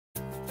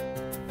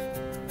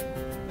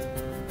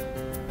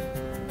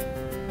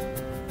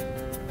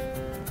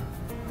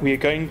We are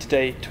going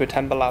today to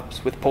iThemba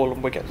Labs with Paul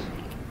and Wiggert.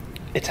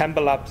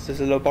 iThemba Labs is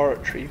a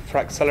laboratory for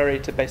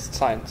accelerator-based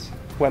science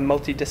where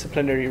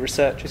multidisciplinary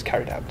research is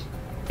carried out.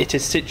 It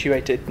is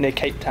situated near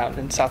Cape Town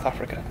in South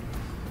Africa.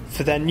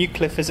 For their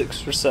nuclear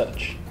physics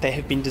research, they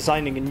have been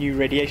designing a new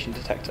radiation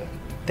detector.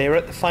 They are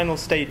at the final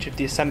stage of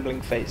the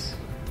assembling phase.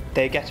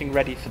 They are getting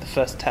ready for the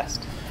first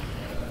test.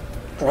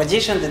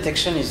 Radiation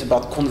detection is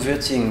about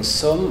converting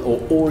some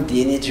or all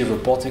the energy of a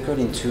particle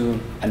into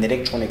an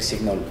electronic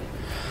signal.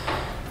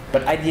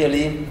 But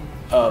ideally,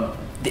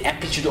 the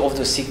amplitude of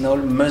the signal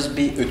must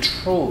be a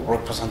true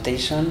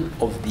representation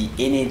of the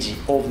energy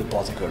of the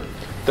particle.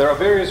 There are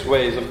various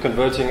ways of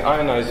converting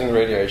ionizing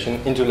radiation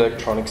into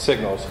electronic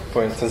signals,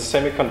 for instance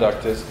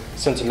semiconductors,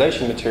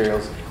 scintillation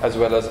materials, as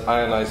well as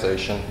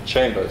ionization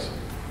chambers.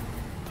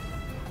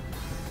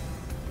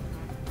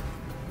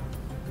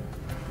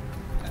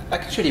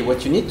 Actually,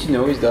 what you need to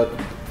know is that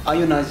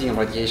ionizing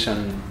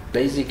radiation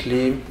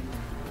basically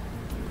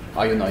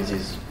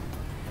ionizes.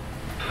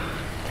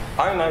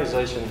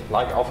 Ionization,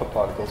 like alpha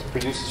particles,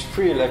 produces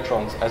free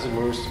electrons as it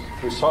moves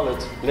through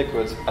solids,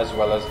 liquids, as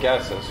well as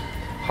gases.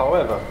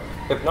 However,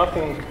 if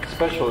nothing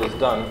special is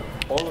done,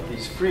 all of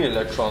these free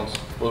electrons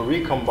will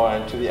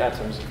recombine to the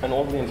atoms and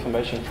all the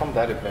information from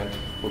that event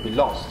will be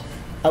lost.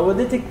 Our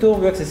detector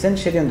works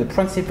essentially on the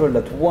principle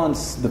that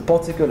once the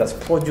particle has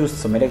produced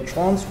some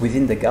electrons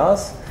within the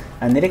gas,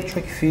 an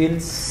electric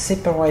field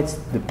separates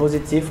the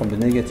positive from the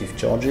negative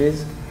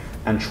charges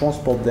and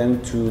transports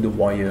them to the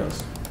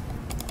wires.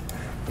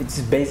 It's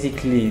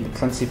basically the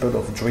principle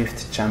of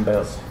drift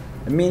chambers,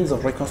 a means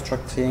of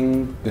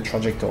reconstructing the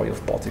trajectory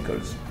of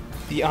particles.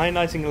 The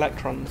ionizing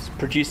electrons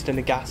produced in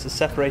a gas are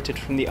separated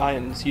from the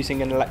ions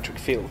using an electric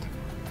field.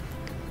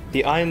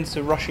 The ions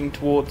are rushing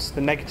towards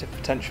the negative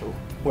potential,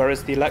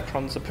 whereas the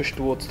electrons are pushed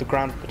towards the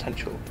ground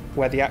potential,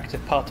 where the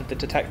active part of the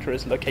detector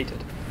is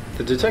located.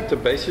 The detector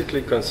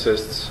basically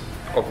consists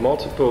of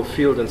multiple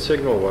field and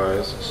signal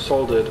wires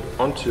soldered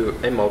onto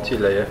a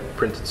multi-layer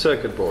printed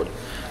circuit board.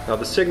 Now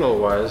the signal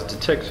wires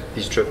detect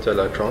these drift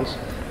electrons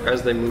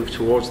as they move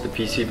towards the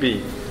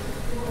PCB.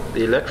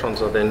 The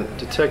electrons are then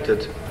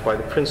detected by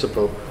the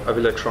principle of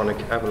electronic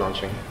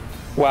avalanching.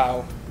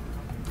 Wow.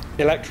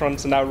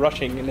 Electrons are now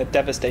rushing in a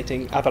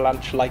devastating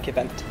avalanche-like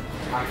event.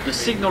 The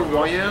signal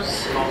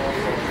wires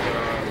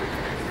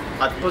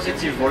at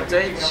positive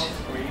voltage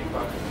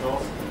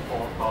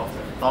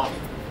are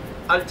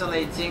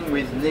alternating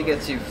with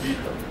negative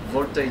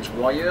voltage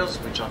wires,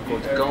 which are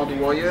called guard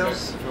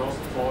wires,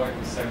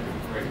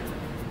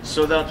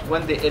 so that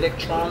when the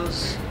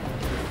electrons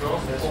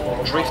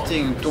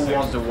drifting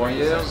towards the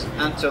wires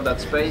enter that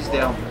space, they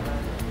are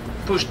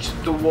pushed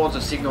towards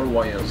the signal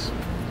wires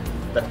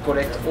that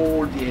collect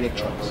all the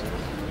electrons.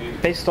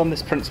 Based on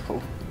this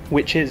principle,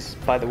 which is,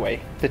 by the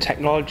way, the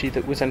technology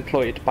that was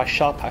employed by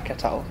Papka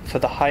et al. For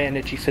the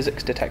high-energy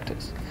physics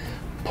detectors,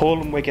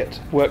 Paul and Wiggert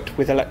worked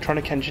with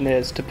electronic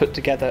engineers to put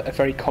together a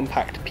very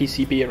compact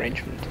PCB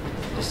arrangement.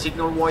 The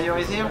signal wire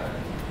is here,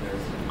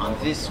 and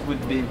this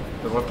would be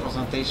the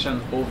representation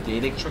of the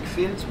electric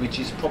field, which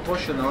is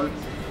proportional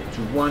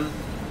to 1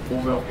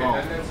 over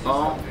R,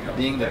 R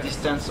being the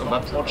distance of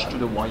approach to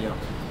the wire.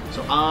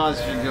 So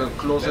as you go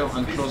closer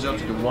and closer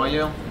to the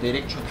wire, the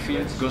electric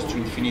field goes to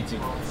infinity.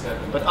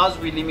 But as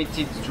we limit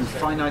it to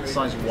finite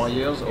size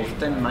wires of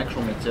 10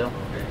 micrometer,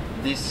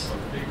 this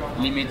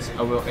limits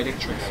our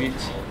electric field,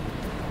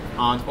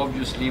 and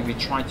obviously we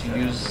try to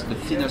use the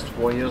thinnest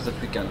wires that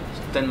we can.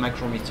 So 10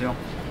 micrometer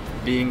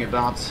being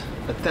about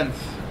 1/10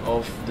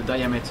 of the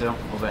diameter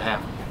of a hair.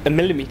 A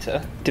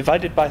millimeter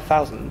divided by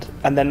 1,000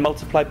 and then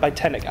multiplied by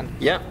 10 again.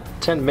 Yeah,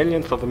 10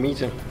 millionth of a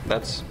meter.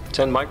 That's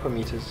 10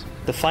 micrometers.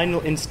 The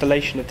final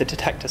installation of the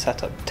detector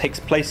setup takes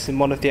place in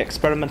one of the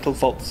experimental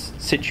vaults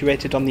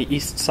situated on the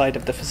east side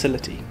of the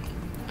facility.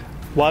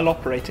 While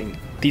operating,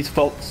 these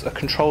vaults are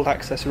controlled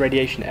access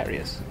radiation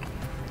areas.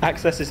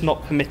 Access is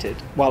not permitted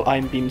while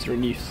ion beams are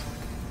in use.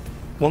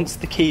 Once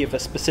the key of a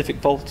specific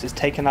vault is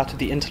taken out of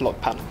the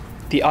interlock panel,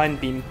 the ion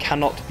beam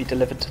cannot be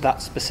delivered to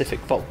that specific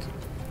vault.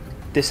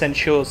 This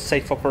ensures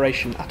safe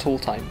operation at all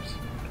times.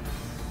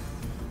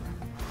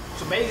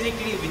 So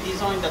basically we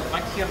designed that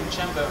vacuum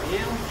chamber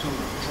here to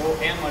draw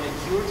air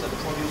molecules that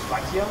produce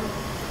vacuum.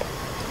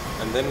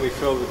 And then we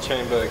fill the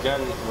chamber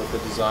again with the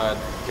desired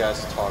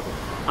gas target.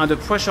 And the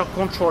pressure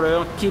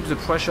controller keeps the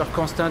pressure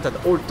constant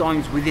at all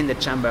times within the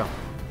chamber.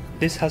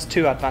 This has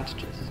two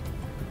advantages.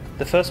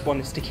 The first one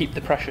is to keep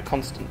the pressure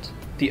constant.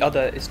 The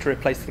other is to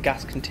replace the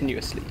gas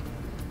continuously.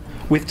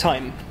 With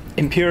time,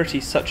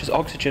 impurities such as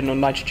oxygen or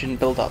nitrogen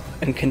build up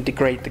and can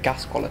degrade the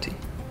gas quality.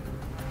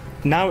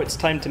 Now it's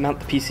time to mount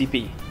the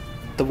PCB.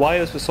 The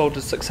wires were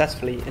soldered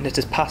successfully and it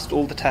has passed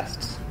all the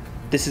tests.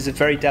 This is a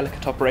very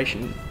delicate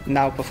operation,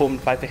 now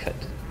performed by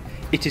Wiggert.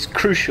 It is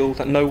crucial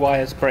that no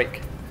wires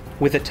break.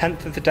 With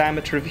 1/10 of the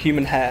diameter of a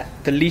human hair,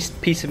 the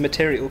least piece of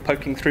material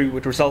poking through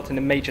would result in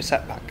a major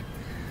setback.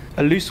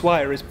 A loose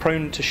wire is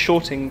prone to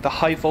shorting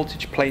the high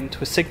voltage plane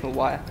to a signal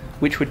wire,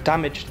 which would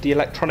damage the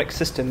electronic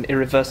system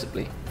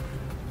irreversibly.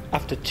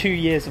 After 2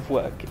 years of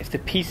work, if the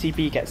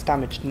PCB gets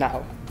damaged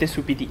now, this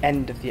would be the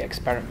end of the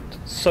experiment,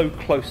 so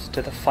close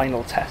to the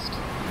final test.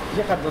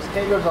 Wiggert, those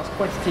cables are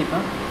quite steep,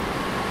 huh?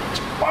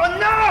 Oh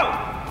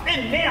no!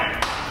 Eh,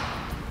 merde!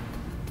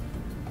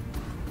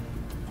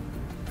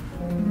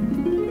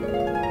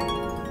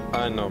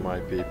 I know my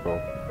people.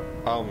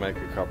 I'll make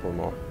a couple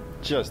more,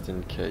 just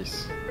in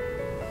case.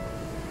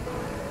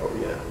 Oh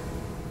yeah.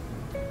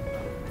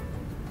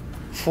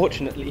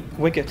 Fortunately,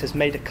 Wiggert has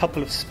made a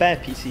couple of spare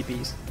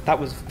PCBs. That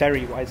was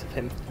very wise of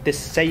him. This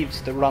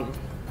saves the run.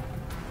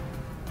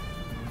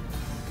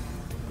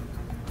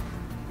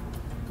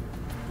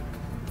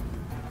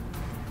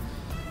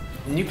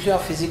 Nuclear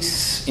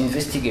physics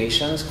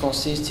investigations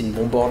consist in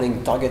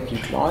bombarding target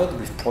nuclei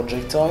with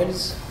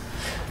projectiles,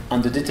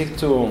 and the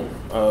detector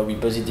we're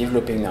busy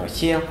developing now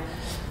here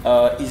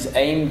is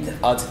aimed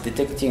at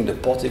detecting the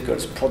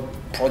particles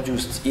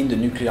produced in the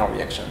nuclear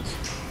reactions.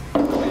 A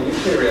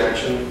nuclear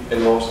reaction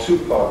involves two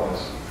partners,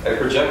 a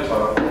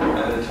projectile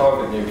and a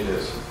target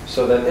nucleus,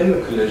 so that in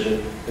the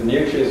collision, the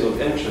nucleus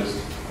of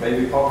interest may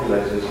be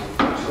populated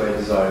to a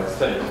desired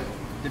state.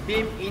 The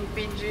beam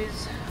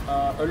impinges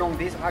along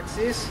this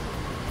axis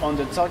on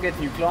the target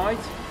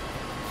nuclide.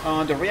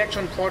 The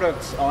reaction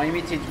products are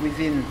emitted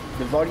within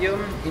the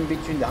volume in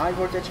between the high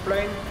voltage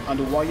plane and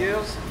the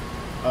wires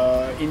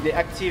in the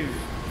active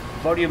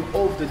volume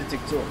of the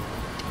detector.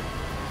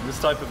 This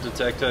type of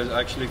detector is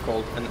actually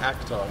called an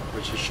ACTAR,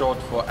 which is short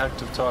for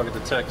active-target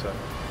detector.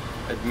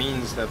 It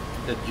means that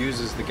it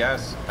uses the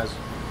gas as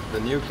the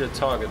nuclear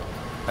target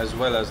as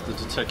well as the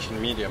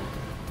detection medium.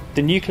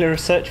 The nuclear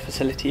research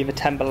facility of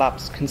iThemba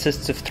Labs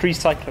consists of 3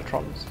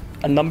 cyclotrons,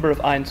 a number of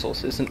ion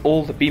sources and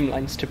all the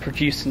beamlines to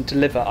produce and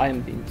deliver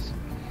ion beams.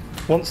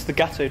 Once the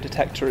GATEAU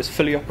detector is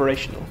fully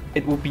operational,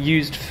 it will be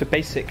used for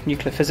basic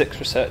nuclear physics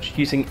research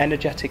using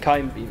energetic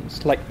ion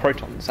beams, like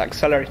protons,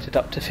 accelerated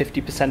up to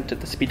 50% at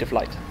the speed of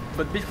light.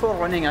 But before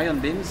running ion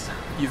beams,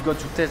 you've got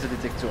to test the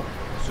detector.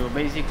 So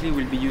basically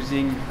we'll be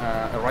using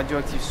a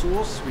radioactive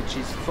source, which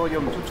is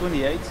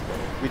thorium-228,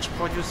 which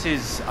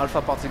produces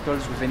alpha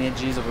particles with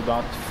energies of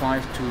about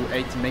 5 to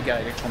 8 mega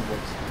electron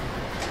volts.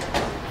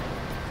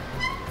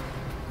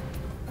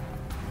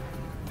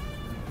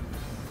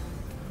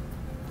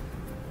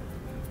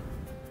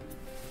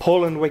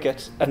 Paul and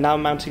Wiggert are now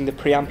mounting the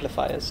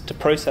preamplifiers to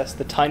process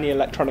the tiny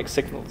electronic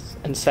signals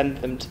and send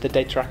them to the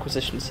data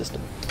acquisition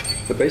system.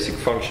 The basic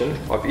function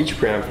of each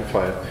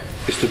preamplifier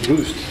is to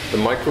boost the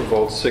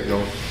microvolt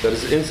signal that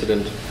is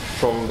incident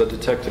from the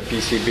detector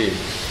PCB.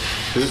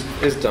 This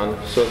is done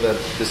so that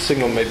the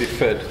signal may be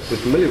fed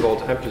with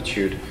millivolt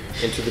amplitude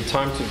into the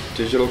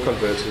time-to-digital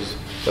converters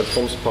that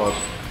forms part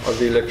of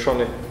the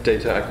electronic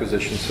data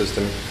acquisition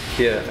system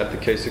here at the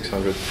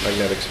K600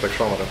 magnetic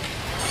spectrometer.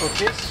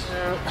 Okay,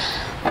 so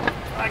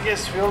I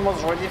guess we're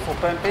almost ready for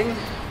pumping.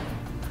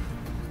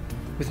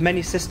 With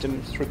many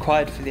systems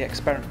required for the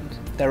experiment,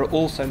 there are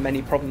also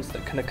many problems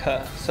that can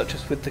occur, such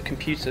as with the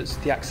computers,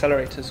 the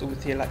accelerators, or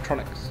with the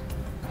electronics.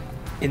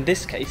 In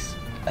this case,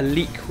 a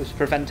leak was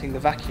preventing the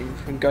vacuum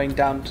from going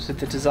down to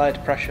the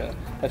desired pressure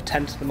of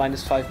 10 to the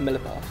minus 5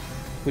 millibar,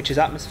 which is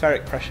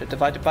atmospheric pressure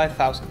divided by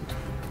 1,000,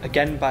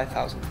 again by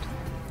 1,000,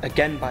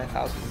 again by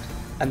 1,000,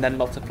 and then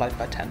multiplied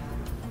by 10.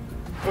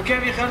 Okay,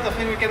 Wiggert, I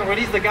think we can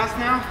release the gas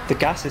now. The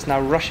gas is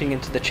now rushing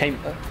into the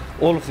chamber.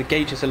 All of the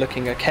gauges are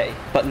looking okay,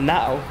 but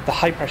now the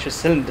high pressure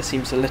cylinder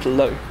seems a little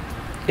low.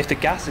 If the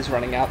gas is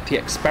running out, the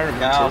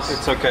experiment is...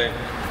 It's okay.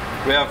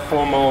 We have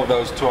 4 more of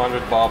those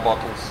 200 bar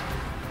bottles.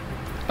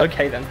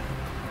 Okay then.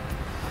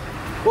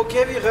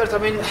 Okay, Wiggert, I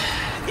mean,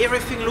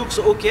 everything looks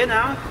okay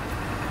now.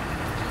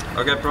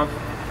 Okay, Prof.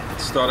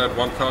 Let's start at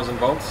 1000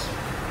 volts.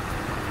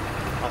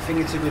 I think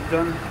it's a good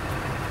plan.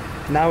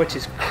 Now it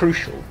is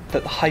crucial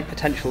that the high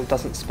potential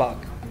doesn't spark.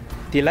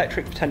 The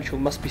electric potential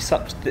must be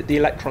such that the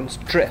electrons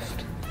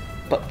drift,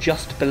 but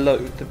just below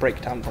the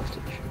breakdown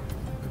voltage.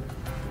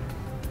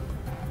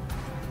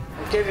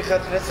 Okay,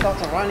 Wiggert, let's start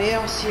a run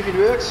here, see if it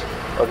works.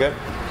 Okay,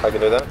 I can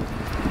do that.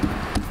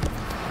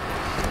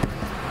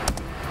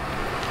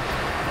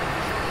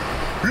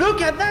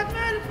 Look at that,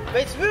 man!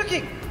 It's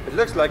working! It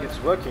looks like it's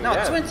working, Now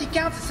yeah. 20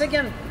 counts a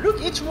second.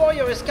 Look, each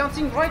wire is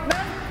counting, right,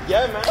 man?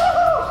 Yeah, man.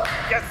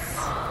 Yes!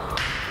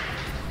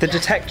 The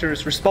detector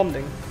is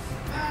responding.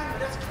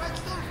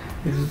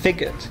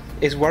 Wiggert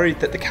is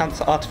worried that the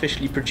counts are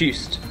artificially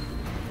produced.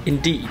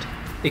 Indeed,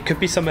 it could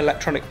be some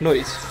electronic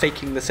noise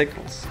faking the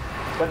signals.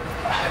 But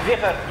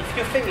Wiggert, if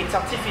you think it's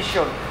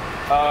artificial,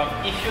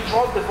 if you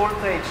drop the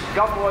voltage,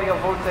 guard wire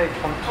voltage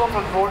from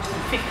 200 volts to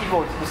 50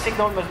 volts, the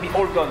signal must be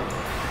all gone.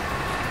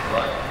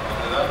 Right,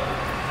 I'll do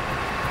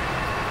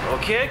that.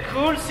 Okay,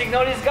 cool,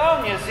 signal is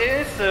gone, you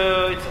see,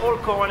 so it's all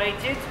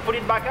correlated. Put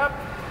it back up.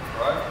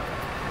 Right.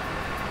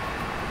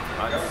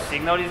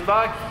 Signal is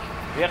back.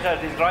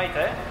 Wiggert is great,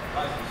 eh?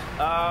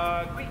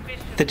 Quick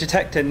question. The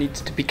detector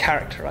needs to be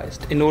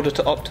characterized in order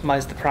to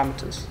optimize the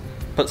parameters,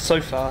 but so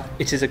far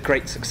it is a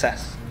great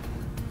success.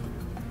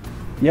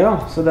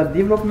 Yeah, so that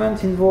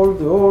development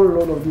involved a whole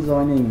lot of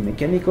designing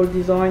mechanical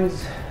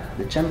designs,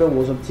 the chamber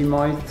was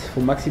optimized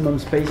for maximum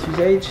space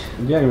usage.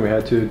 Yeah, and we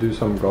had to do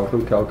some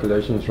graphical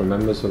calculations,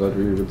 remember, so that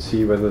we would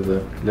see whether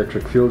the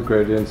electric field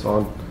gradients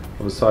aren't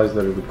of a size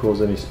that it would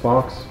cause any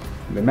sparks.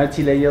 The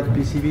multi-layered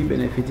PCB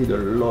benefited a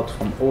lot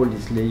from all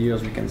these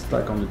layers we can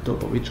stack on the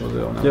top of each other.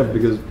 Yeah,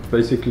 because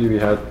basically we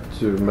had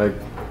to make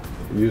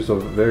use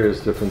of various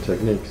different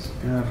techniques.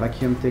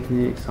 Vacuum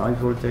techniques, high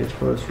voltage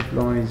power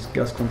supplies,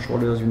 gas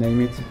controllers, you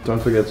name it.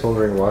 Don't forget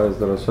soldering wires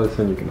that are so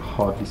thin you can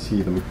hardly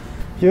see them.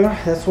 Yeah,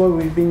 that's why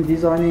we've been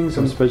designing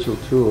Some special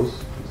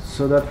tools.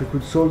 so that we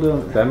could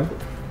solder Them?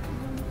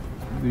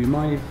 Do you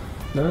mind if...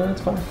 No, that's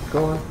fine.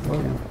 Go on.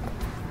 Okay.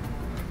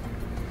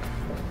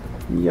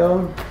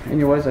 Yeah,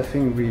 anyways, I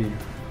think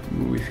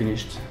we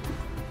finished.